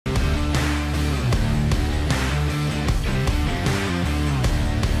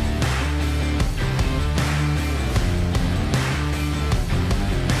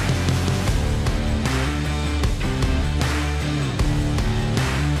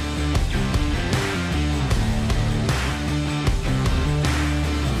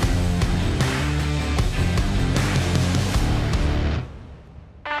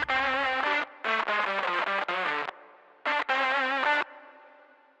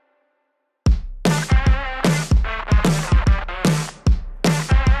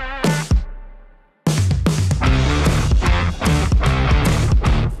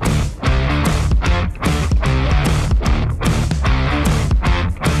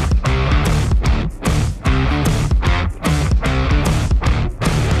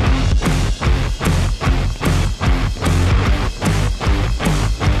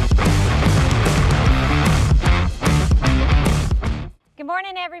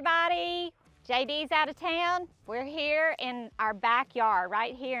everybody. JD's out of town. We're here in our backyard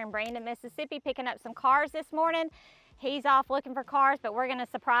right here in Brandon, Mississippi, picking up some cars this morning. He's off looking for cars, but we're gonna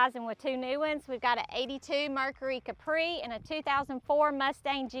surprise him with two new ones. We've got an 82 Mercury Capri and a 2004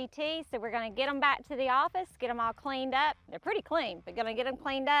 Mustang GT. So we're gonna get them back to the office, get them all cleaned up. They're pretty clean, but gonna get them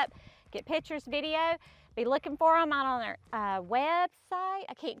cleaned up, get pictures, video, be looking for them on our website.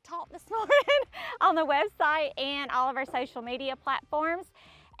 I can't talk this morning. On the website and all of our social media platforms.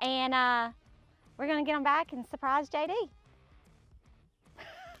 And we're gonna get them back and surprise JD.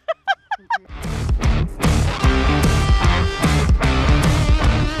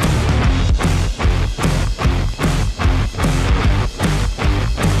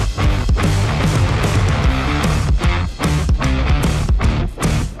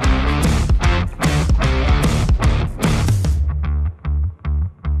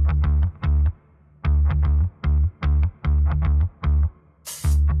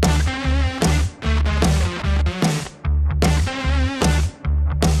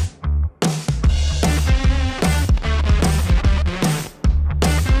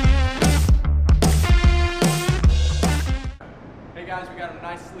 Guys, we got them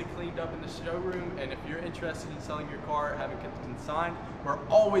nicely cleaned up in the showroom, and if you're interested in selling your car, having it consigned, we're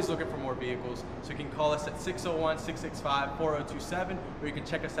always looking for more vehicles. So you can call us at 601-665-4027, or you can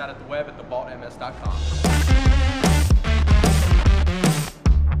check us out at the web at thevaultms.com.